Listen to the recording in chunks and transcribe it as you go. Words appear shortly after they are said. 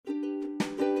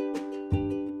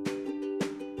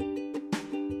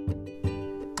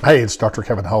Hey, it's Dr.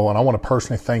 Kevin Hull, and I want to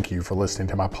personally thank you for listening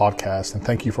to my podcast and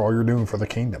thank you for all you're doing for the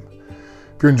kingdom.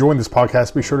 If you're enjoying this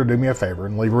podcast, be sure to do me a favor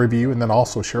and leave a review and then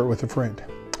also share it with a friend.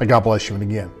 And God bless you. And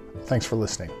again, thanks for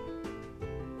listening.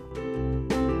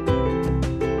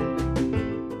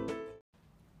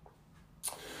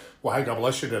 Well, hey, God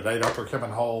bless you today. Dr. Kevin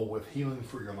Hull with Healing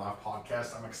for Your Life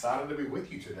podcast. I'm excited to be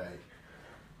with you today.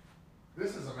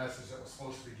 This is a message that was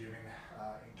supposed to be given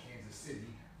in Kansas City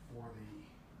for the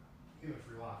Healing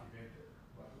for Your Life event there.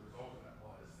 But the result of that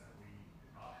was that we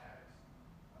did not have it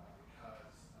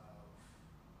because of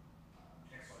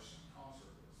cancellation of the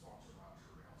concert that was sponsored by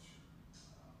True Health Share.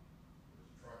 There was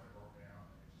a truck that broke down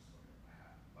and it just wasn't able to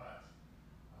happen. But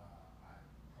I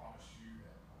promise you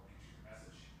that I will get you the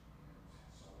message,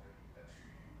 and so I want to get that to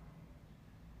you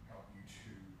and help you to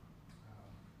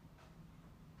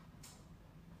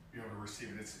be able to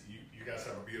receive it. You guys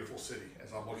have a beautiful city.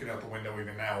 As I'm looking out the window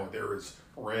even now, there is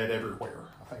red everywhere.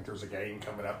 I think there's a game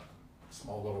coming up,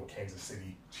 small little Kansas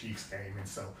City Chiefs game, and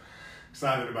so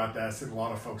excited about that. Sent a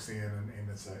lot of folks in, and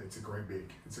it's a great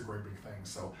big thing.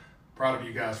 So proud of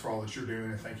you guys for all that you're doing,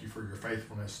 and thank you for your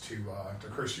faithfulness to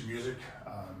Christian music.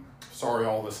 Sorry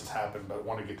all this has happened, but I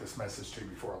want to get this message to you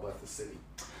before I left the city.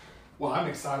 Well, I'm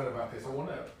excited about this. I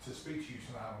want to speak to you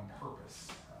tonight on purpose.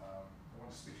 I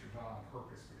want to speak to you tonight on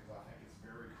purpose because I think it's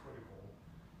very critical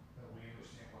that we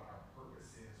understand what our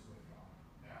purpose is with God.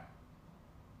 Now,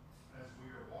 as we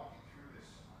are walking through this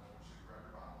tonight, I want you to grab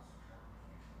your Bibles and turn with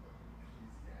me to the book of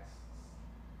Ecclesiastes,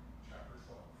 chapter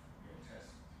 12, the Old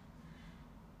Testament.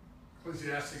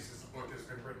 Ecclesiastes is a book that's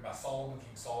been written by Solomon,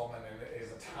 King Solomon, and it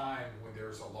is a time when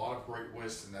there's a lot of great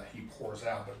wisdom that he pours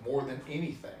out. But more than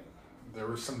anything,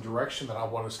 there is some direction that I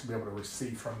want us to be able to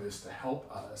receive from this to help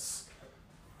us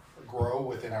grow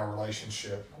within our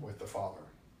relationship with the Father.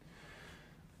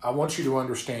 I want you to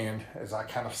understand, as I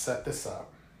kind of set this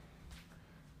up,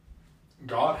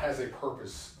 God has a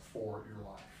purpose for your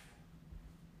life.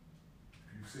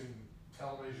 If you've seen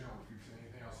television or if you've seen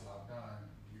anything else that I've done,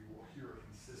 you will hear a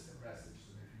consistent message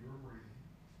that if you are breathing,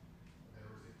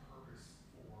 there is a purpose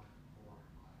for your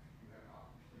life. You have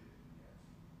not completed it yet.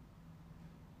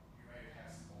 You may have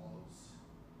had some blows.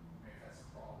 You may have had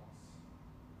some problems.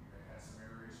 You may have had some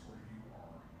areas where you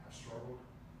have struggled.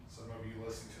 Some of you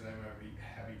listening to them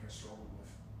have even struggled with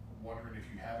wondering if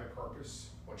you have a purpose,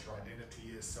 what your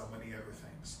identity is, so many other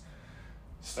things.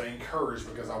 Stay encouraged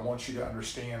because I want you to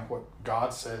understand what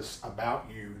God says about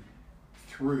you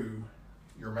through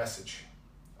your message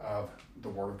of the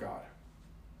Word of God.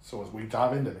 So as we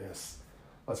dive into this,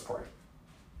 let's pray.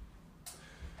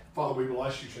 Father, we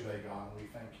bless you today, God, and we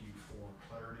thank you for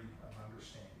clarity of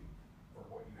understanding for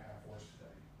what you have for us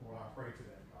today. Lord, I pray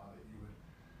today, God, that you would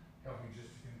help me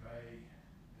just to convey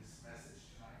this message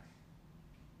tonight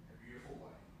in a beautiful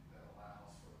way that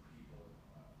allows for the people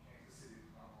of Kansas City to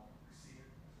not only receive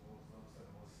it, as well as those that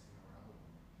are listening around the world.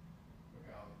 But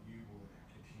God, that you would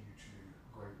continue to do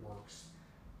great works,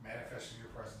 manifesting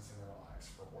your presence in their lives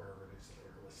for wherever it is that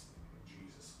they're listening. In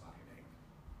Jesus' mighty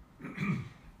name.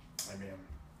 Amen.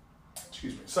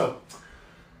 Excuse me. So,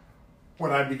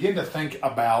 when I begin to think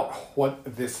about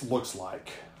what this looks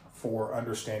like for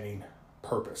understanding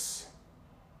purpose,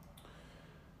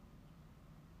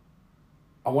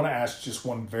 I want to ask just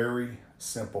one very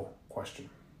simple question.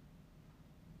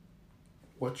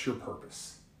 What's your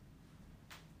purpose?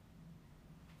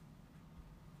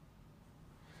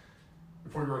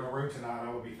 Before you're in the room tonight,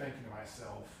 I would be thinking to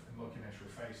myself and looking at your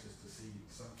faces to see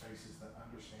some faces that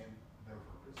understand their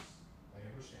purpose. They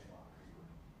understand why they're here.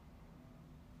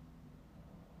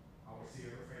 I would see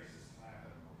other faces tonight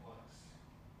that are perplexed.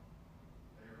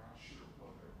 They are not sure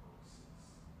what their purpose is.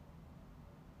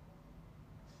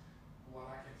 What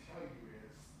I can tell you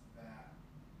is that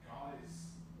God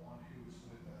is one who is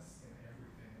with us in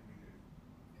everything that we do.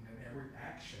 And in every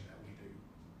action that we do,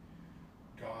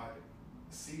 God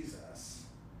sees us,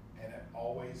 and it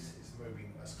always is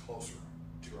moving us closer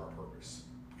to our purpose.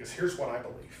 Because here's what I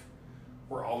believe.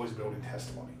 We're always building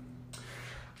testimony.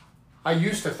 I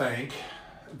used to think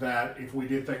that if we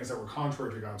did things that were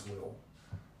contrary to God's will,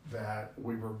 that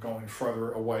we were going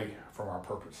further away from our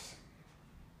purpose.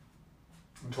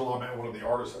 Until I met one of the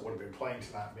artists that would have been playing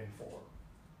tonight, Ben Fuller.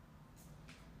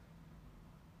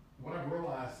 What I've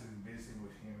realized in visiting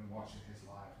with him and watching his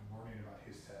life and learning about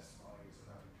his testimony as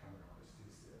an up-and-coming artist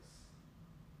is this: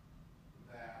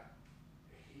 that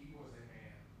he was a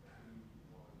man who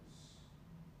was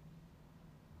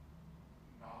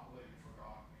not living for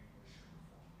God in English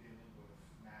uniform, dealing with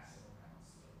massive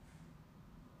amounts of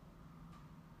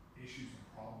issues and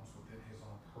problems within his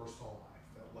own personal life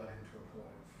that led him to a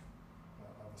point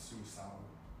of a suicidal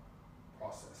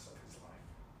process of his life.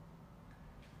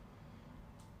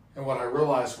 And what I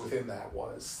realized within that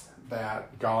was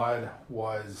that God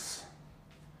was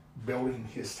building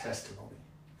his testimony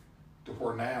to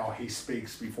where now he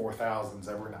speaks before thousands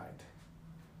every night,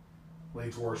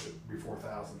 leads worship before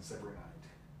thousands every night,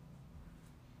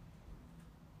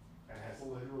 and has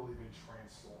literally been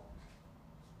transformed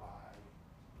by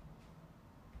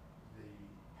the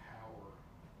power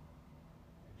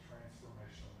and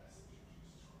transformational message of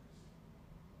Jesus Christ.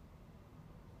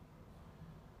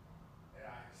 And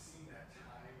I have seen that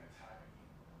time and time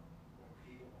again when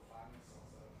people will find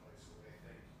themselves at a place where they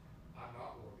think, I'm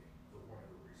not worthy for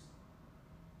whatever reason.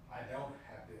 I don't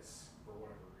have this for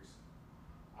whatever reason.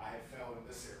 I have failed in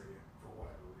this area for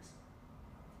whatever reason.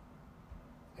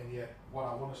 And yet, what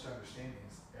I want us to understand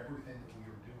is everything that we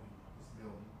are doing is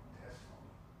building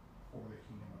testimony for the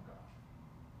kingdom of God.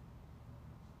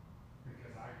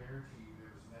 Because I guarantee you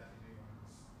there is nothing new under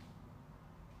the sun.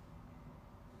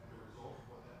 And the result of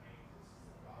what that means is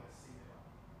that God has seen it all.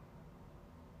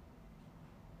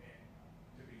 And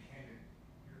to be candid,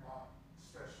 you're not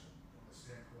special from the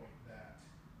standpoint that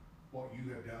what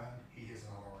you have done, he has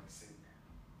not already seen.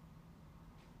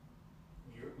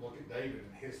 You look at David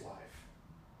in his life.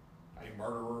 A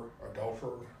murderer,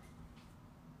 adulterer,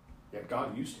 yet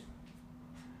God used him.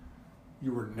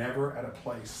 You were never at a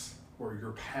place where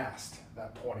you're past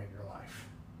that point in your life.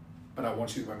 But I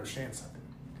want you to understand something.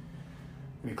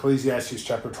 In Ecclesiastes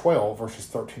chapter 12, verses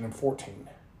 13 and 14,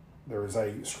 there is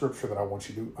a scripture that I want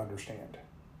you to understand.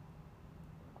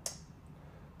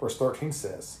 Verse 13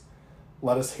 says,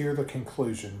 let us hear the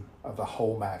conclusion of the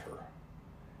whole matter.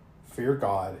 Fear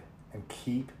God and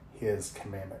keep his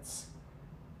commandments,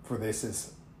 for this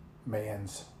is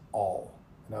man's all.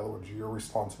 In other words, your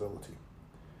responsibility.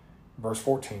 Verse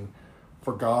 14,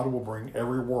 for God will bring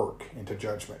every work into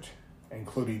judgment,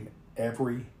 including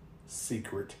every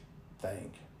secret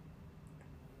thing,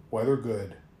 whether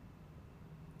good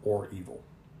or evil.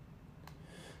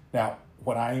 Now,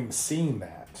 when I am seeing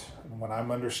that, and when I'm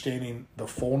understanding the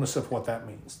fullness of what that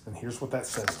means, then here's what that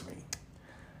says to me.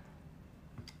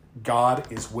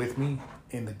 God is with me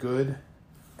in the good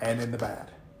and in the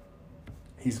bad.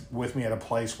 He's with me at a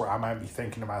place where I might be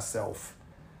thinking to myself,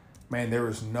 man, there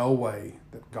is no way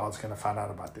that God's going to find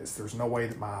out about this. There's no way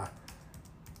that my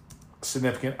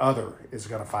significant other is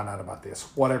going to find out about this,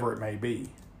 whatever it may be.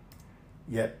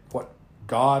 Yet what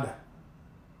God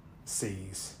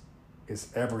sees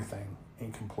is everything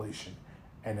in completion,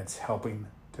 and it's helping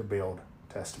to build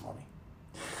testimony.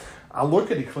 I look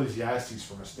at Ecclesiastes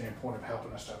from a standpoint of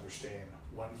helping us to understand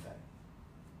one thing.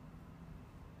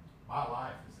 My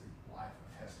life is a life of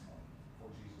testimony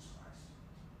for Jesus Christ.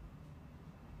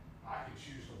 I can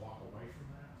choose to walk away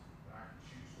from that, but I can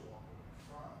choose to walk away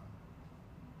from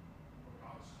what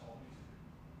God has called me to do.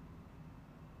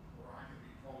 Or I can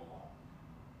be prolonged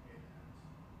in that,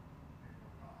 in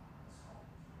what God has called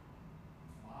me to do.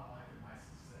 My life and my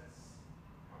success,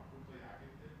 how quickly I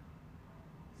get there,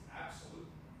 is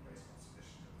absolutely based on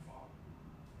submission to the Father.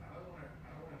 And I don't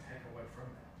want to take away from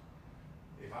that.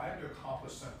 If I have to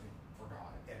accomplish something for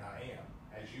God, and I am,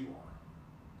 as you are,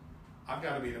 I've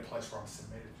got to be in a place where I'm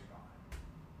submitted to God.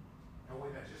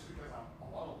 Knowing that just because I'm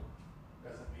alone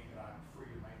doesn't mean that I'm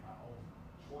free to make my own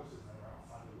choices that are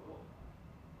outside the will of God.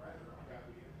 Rather, I've got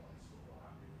to be in a place where what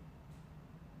I'm doing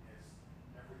is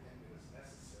everything that is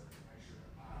necessary to make sure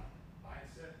that my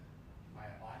mindset, my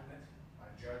alignment, my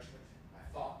judgment, my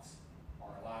thoughts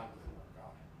are aligned with the Word of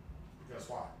God. Because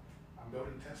why? I'm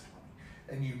building testimony.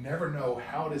 And you never know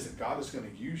how it is that God is going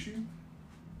to use you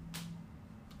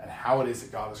and how it is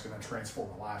that God is going to transform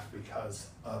a life because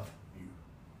of you.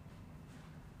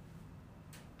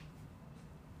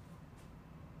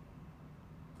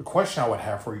 The question I would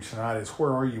have for you tonight is,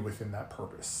 where are you within that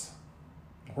purpose?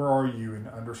 Where are you in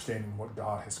understanding what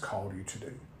God has called you to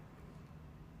do?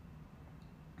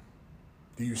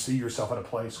 Do you see yourself at a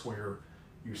place where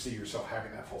you see yourself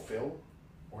having that fulfilled,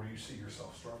 or do you see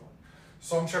yourself struggling?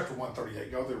 Psalm chapter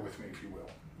 138, go there with me if you will,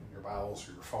 in your Bibles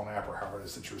or your phone app or however it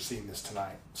is that you're seeing this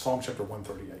tonight. Psalm chapter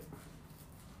 138.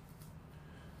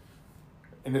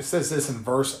 And it says this in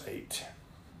verse 8.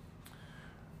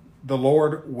 The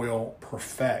Lord will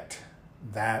perfect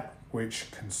that which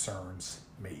concerns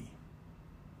me.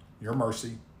 Your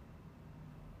mercy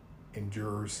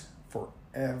endures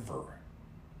forever.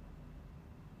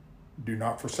 Do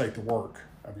not forsake the work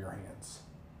of your hands.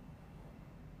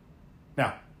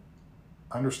 Now,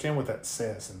 understand what that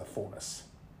says in the fullness.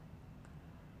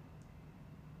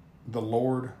 The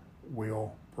Lord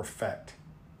will perfect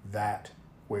that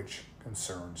which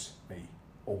concerns me.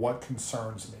 Or what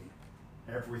concerns me?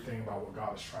 Everything about what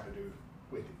God is trying to do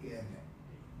within me.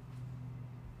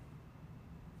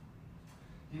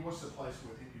 He wants to place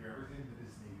within you everything that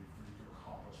is needed for you to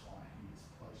accomplish why He has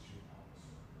placed you upon this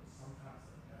earth. But sometimes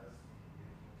that does mean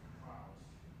getting into trials.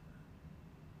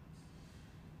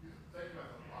 You think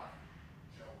about the life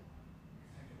of Job.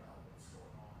 You think about what's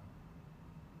going on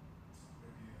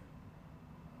with you. A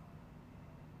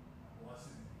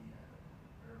blessing that he had at the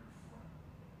very front of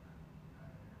the book. And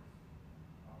everything.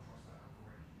 Talks about how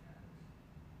great he had it.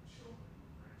 Children,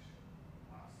 grandchildren,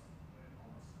 livestock, and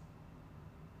all that stuff.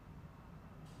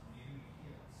 The enemy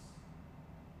hits,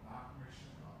 not permission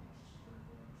of God, which is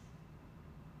critical to understand.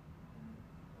 And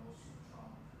those who are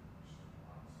trauma and tribulation, the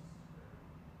Bible says it's greater.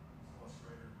 It's much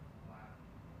greater than the lack of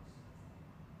blessing.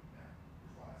 Now,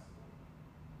 here's why it's important.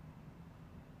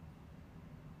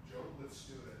 Job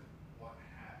withstood what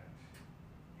happened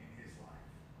in his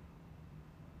life.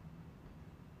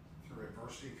 Through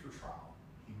adversity, through trial,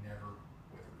 he never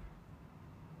withered.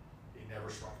 He never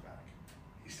struck back.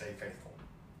 He stayed faithful.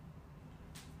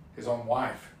 His own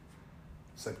wife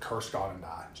said, curse God and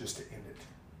die, just to end it.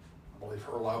 I believe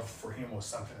her love for him was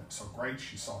something so great.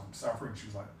 She saw him suffering. She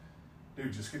was like,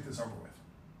 dude, just get this over with.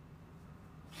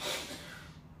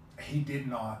 He did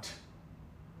not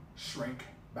shrink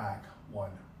back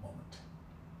one moment.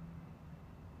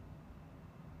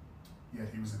 Yet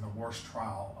he was in the worst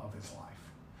trial of his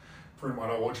life. Friend, what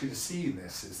I want you to see in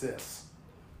this is this.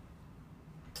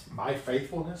 My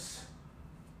faithfulness,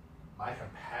 my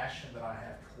compassion that I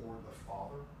have toward the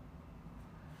Father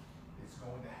is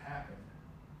going to happen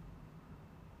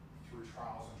through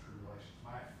trials and tribulations.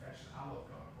 My affection, I love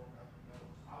God more than nothing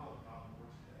else. I love God more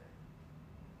today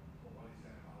for what He's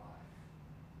done in my life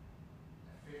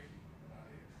at 50 than I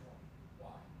did at 20.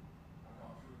 Why? I've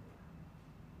gone through more.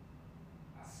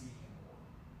 I see Him more.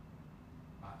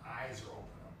 My eyes are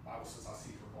open up. The Bible says I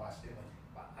see through a glass dimly.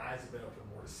 My eyes have been open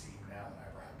more to see Him now than I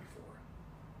ever have before.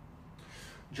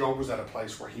 Job was at a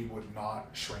place where he would not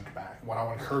shrink back. What I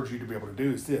want to encourage you to be able to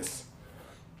do is this.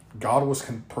 God was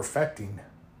perfecting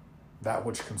that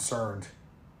which concerned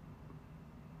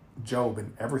Job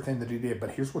and everything that he did.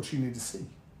 But here's what you need to see.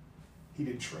 He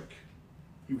didn't shrink.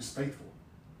 He was faithful.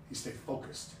 He stayed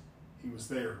focused. He was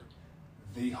there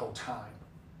the whole time.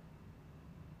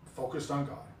 Focused on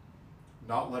God.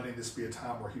 Not letting this be a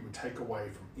time where he would take away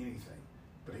from anything,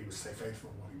 but he would stay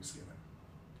faithful in what he was given.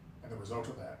 And the result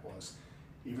of that was,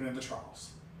 even in the trials,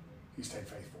 he stayed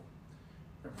faithful.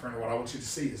 And friend, what I want you to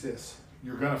see is this.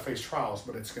 You're going to face trials,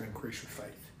 but it's going to increase your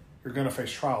faith. You're going to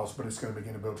face trials, but it's going to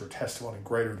begin to build your testimony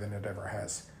greater than it ever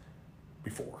has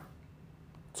before.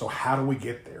 So how do we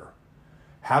get there?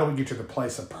 How do we get to the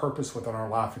place of purpose within our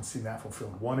life and see that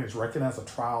fulfilled? One is recognize a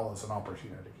trial as an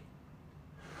opportunity.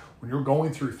 When you're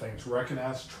going through things,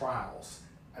 recognize trials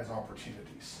as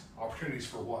opportunities. Opportunities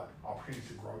for what? Opportunities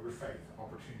to grow your faith.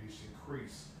 Opportunities to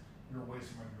increase your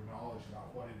wisdom and your knowledge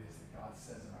about what it is that God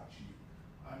says about you.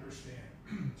 Understand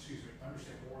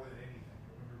more than anything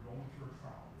that when you're going through a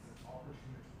trial, it's an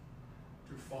opportunity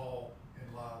to fall in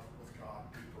love with God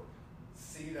deeper.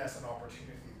 See it as an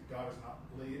opportunity that God has not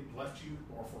left you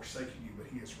or forsaken you, but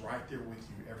He is right there with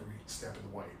you every step of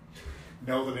the way.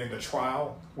 Know that in the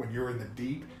trial, when you're in the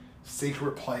deep,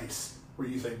 secret place where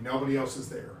you think nobody else is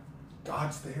there,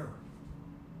 God's there.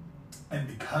 And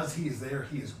because He is there,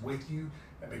 He is with you.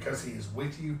 And because He is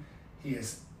with you, He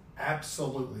is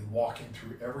absolutely walking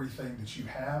through everything that you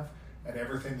have and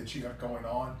everything that you have going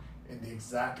on in the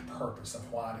exact purpose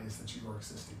of why it is that you are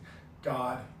existing.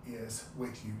 God is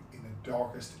with you in the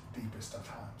darkest, deepest of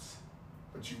times.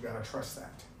 But you've got to trust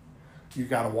that. You've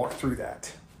got to walk through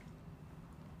that.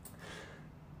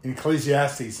 In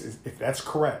Ecclesiastes, if that's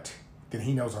correct, then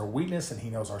He knows our weakness and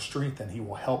He knows our strength, and He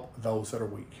will help those that are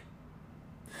weak.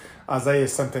 Isaiah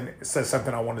says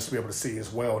something I want us to be able to see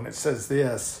as well, and it says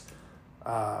this.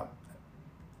 I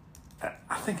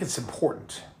think it's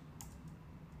important.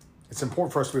 It's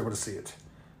important for us to be able to see it.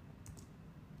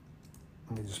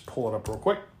 Let me just pull it up real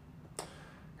quick.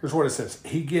 Here's what it says.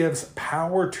 He gives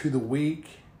power to the weak,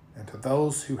 and to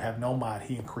those who have no might,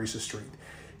 He increases strength.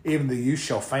 Even the youth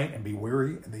shall faint and be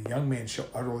weary, and the young men shall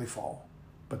utterly fall.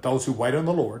 But those who wait on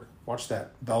the Lord, watch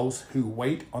that, those who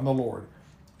wait on the Lord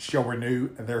shall renew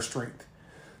their strength.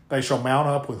 They shall mount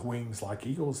up with wings like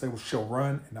eagles. They shall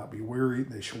run and not be weary.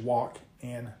 They shall walk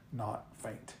and not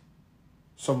faint.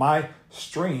 So my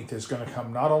strength is going to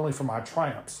come not only from my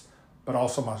triumphs, but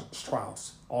also my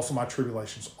trials, also my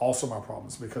tribulations, also my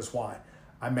problems. Because why?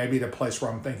 I may be at a place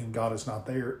where I'm thinking God is not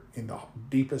there in the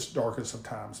deepest, darkest of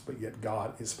times, but yet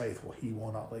God is faithful. He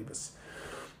will not leave us.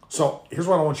 So here's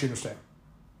what I want you to understand.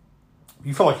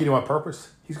 You feel like you know my purpose?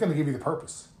 He's going to give you the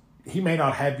purpose. He may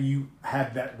not have you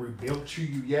have that revealed to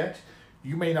you yet.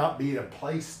 You may not be at a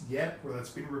place yet where that's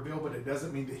been revealed, but it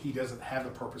doesn't mean that he doesn't have a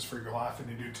purpose for your life. And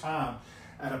in due time,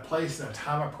 at a place and a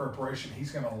time of preparation,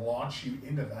 he's going to launch you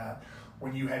into that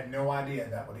when you had no idea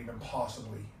that would even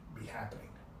possibly be happening.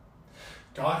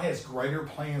 God has greater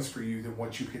plans for you than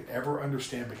what you could ever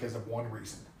understand because of one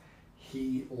reason.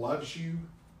 He loves you.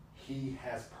 He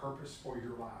has purpose for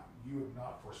your life. You have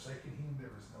not forsaken him.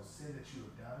 There is no sin that you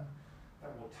have done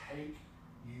that will take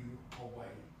you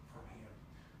away from him.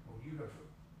 When you have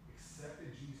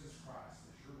accepted Jesus Christ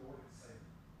as your Lord and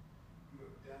Savior, you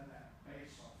have done that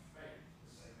based on faith to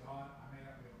say, God, I may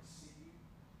not be able to see you,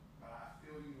 but I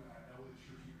feel you and I know that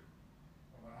you're here.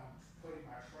 And when I'm putting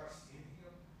my trust in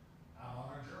him, I'm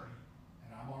on a journey and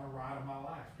I'm on a ride of my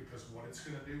life, because what it's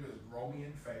going to do is grow me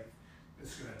in faith.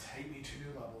 It's going to take me to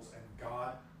new levels, and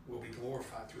God will be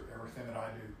glorified through everything that I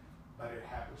do. But it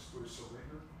happens through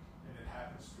surrender, and it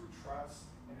happens through trust,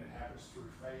 and it happens through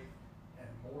faith, and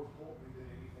more importantly than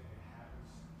anything, it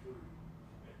happens through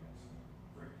commitment.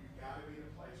 Friend, you've got to be in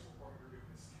a place where what you're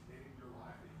doing is committing your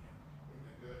life to him in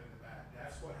the good and the bad.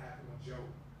 That's what happened with Job.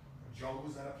 When Job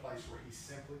was at a place where he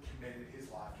simply committed his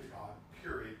life to God,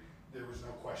 period, there was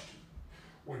no question.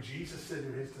 When Jesus said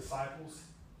to his disciples,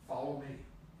 follow me,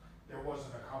 there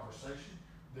wasn't a conversation.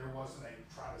 There wasn't a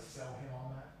try to sell him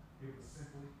on that. It was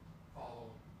simply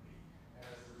follow me. And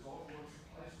as a result, what took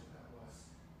place with that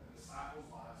was the disciples'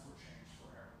 lives were changed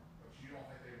forever. But you don't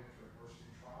think they went through adversity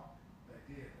and trial? They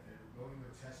did. And they were building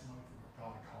their testimony for what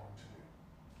God had called them to do.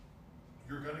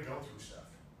 You're going to go through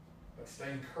stuff. But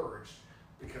stay encouraged,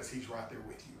 because he's right there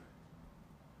with you.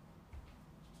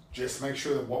 Just make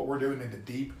sure that what we're doing in the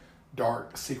deep,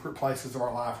 dark, secret places of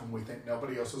our life when we think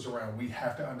nobody else is around, we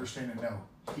have to understand and know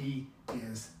he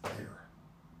is there.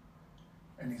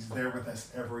 And he's there with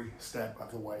us every step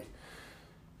of the way.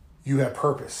 You have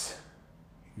purpose.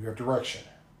 You have direction.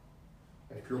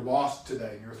 And if you're lost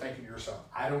today and you're thinking to yourself,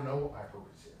 I don't know what my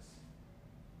purpose is.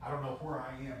 I don't know where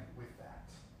I am with that.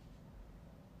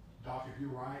 Doc, if you're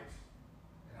right,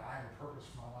 and I have a purpose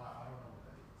for my life, I don't know what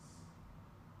that is.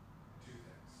 Two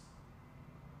things.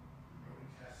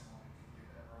 Building testimony to get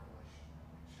that revelation.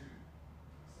 And two,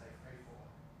 stay faithful.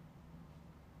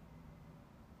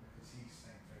 Because he's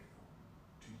staying faithful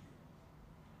to you.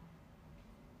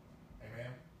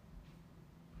 Amen.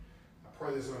 I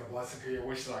pray this has been a blessing to you. I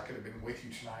wish that I could have been with you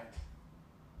tonight.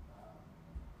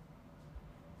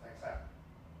 Things happen.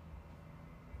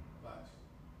 But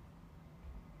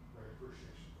great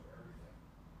appreciation for everything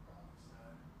God has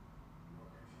done.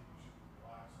 What continues to do in your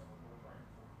lives, and we're praying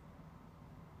for you.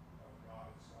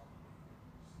 God is going to be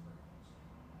with you.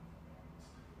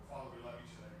 Father, we love you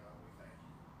today, God. We thank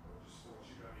you, Lord, just for what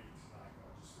you've done even tonight,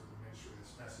 God, just for the ministry of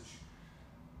this message.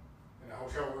 In a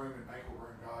hotel room and banquet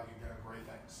room, God, you've done great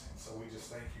things. And so we just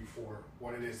thank you for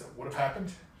what it is that would have happened.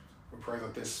 We pray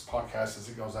that this podcast, as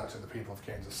it goes out to the people of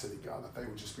Kansas City, God, that they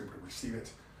would just be able to receive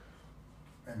it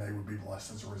and they would be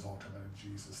blessed as a result of it in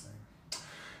Jesus' name.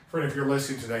 Friend, if you're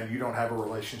listening today and you don't have a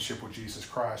relationship with Jesus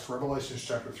Christ, Revelation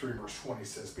chapter 3, verse 20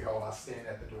 says, behold, I stand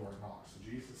at the door and knock. So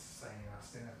Jesus is saying, I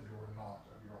stand at the door and knock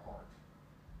of your heart.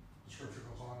 The scripture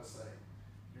goes on to say,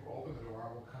 you open the door,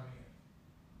 I will come in.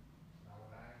 And I will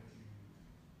dine with you,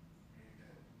 meaning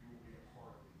that you will be a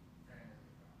part of the family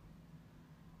of God.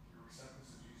 Your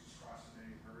acceptance of Jesus Christ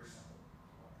today is very simple.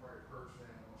 I'll pray a prayer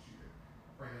today, and I want you to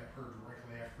pray that prayer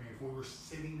directly after me. If we were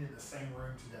sitting in the same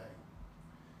room today,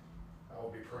 I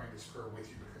will be praying this prayer with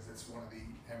you, because it's one of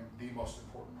the most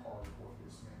important part of what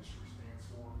this ministry stands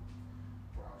for,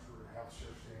 what our True House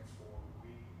Church stands for.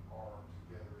 We are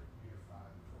together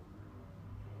unified for real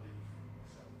belief in the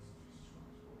acceptance of Jesus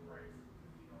Christ. We'll pray for you if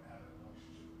you don't have that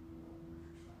relationship with the Lord with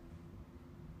you tonight.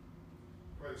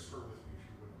 Pray this prayer with me if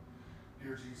you will.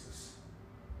 Dear Jesus,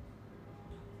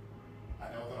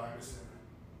 I know that I'm a sinner,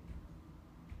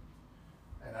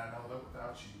 and I know that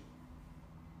without you,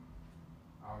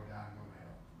 I would die and go to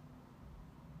hell.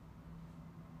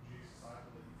 Jesus, I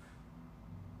believe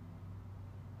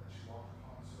that you walked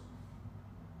upon this earth.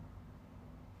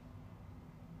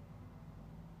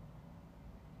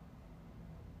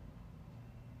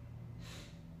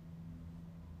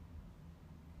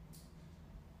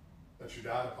 That you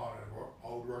died upon an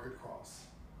old rugged cross,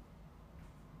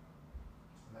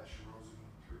 and that you rose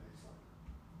again 3 days later.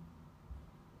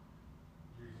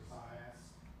 Jesus, I ask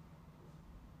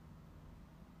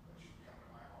that you come into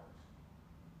my heart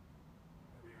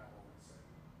and be my Lord and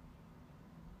Savior.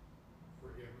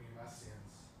 Forgive me my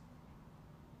sins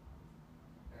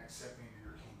and accept me into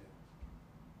your kingdom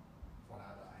when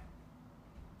I die.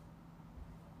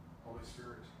 Holy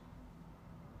Spirit,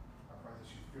 I pray that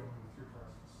you fill me with your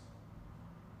presence.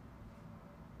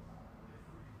 I live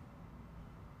for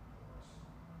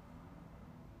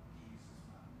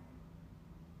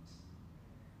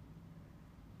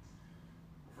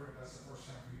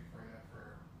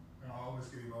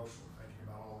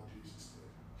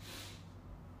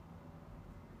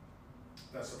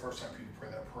that's the first time for you to pray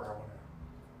that prayer, I want to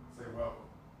say welcome.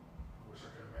 I wish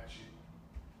I could have met you,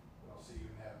 but I'll see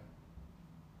you in heaven.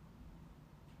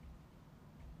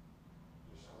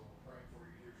 Just I will pray for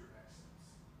you. Here's your next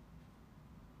steps.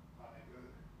 Find a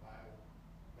good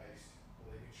Bible-based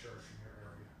believing church in your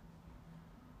area.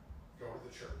 Go to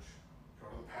the church.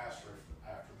 Go to the pastor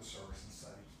after the service and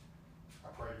say, I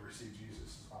pray to receive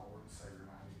Jesus as my Lord and Savior,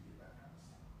 and I need to get baptized.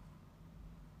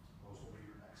 Those will be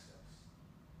your next steps.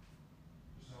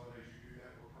 Just know that as you do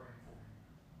that, we're praying for you.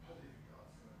 Believing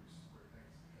God's going to do some great things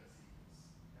because He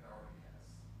is, and already has.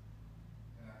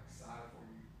 And I'm excited for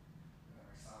you, and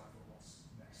I'm excited for what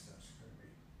the next steps are going to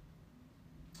be.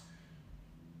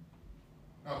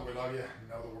 Know that we love you, and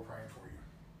know that we're praying for you.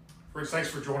 Friends,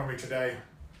 thanks for joining me today.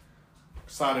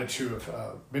 Excited to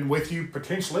have been with you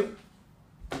potentially.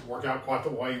 Didn't work out quite the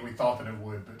way we thought that it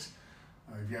would, but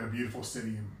you've got a beautiful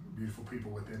city and beautiful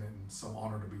people within it, and so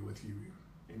honored to be with you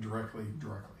indirectly,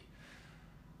 directly.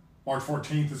 March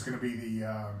 14th is going to be the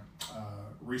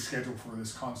reschedule for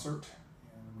this concert,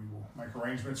 and we will make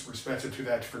arrangements respective to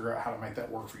that to figure out how to make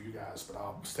that work for you guys, but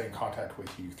I'll stay in contact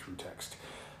with you through text.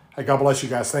 Hey, God bless you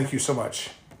guys. Thank you so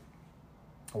much.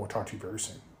 I will talk to you very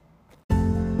soon.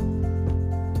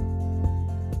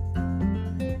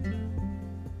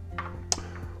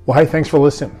 Well, hey, thanks for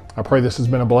listening. I pray this has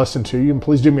been a blessing to you, and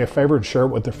please do me a favor and share it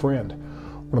with a friend.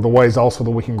 One of the ways also that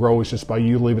we can grow is just by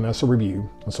you leaving us a review,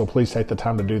 and so please take the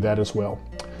time to do that as well.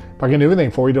 If I can do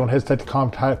anything for you, don't hesitate to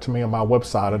contact me on my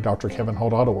website at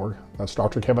drkevinhall.org. That's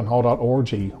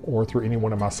drkevinhall.org, or through any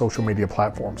one of my social media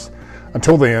platforms.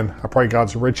 Until then, I pray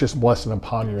God's richest blessing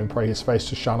upon you and pray His face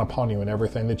to shine upon you in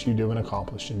everything that you do and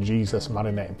accomplish. In Jesus'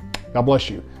 mighty name. God bless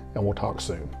you, and we'll talk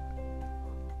soon.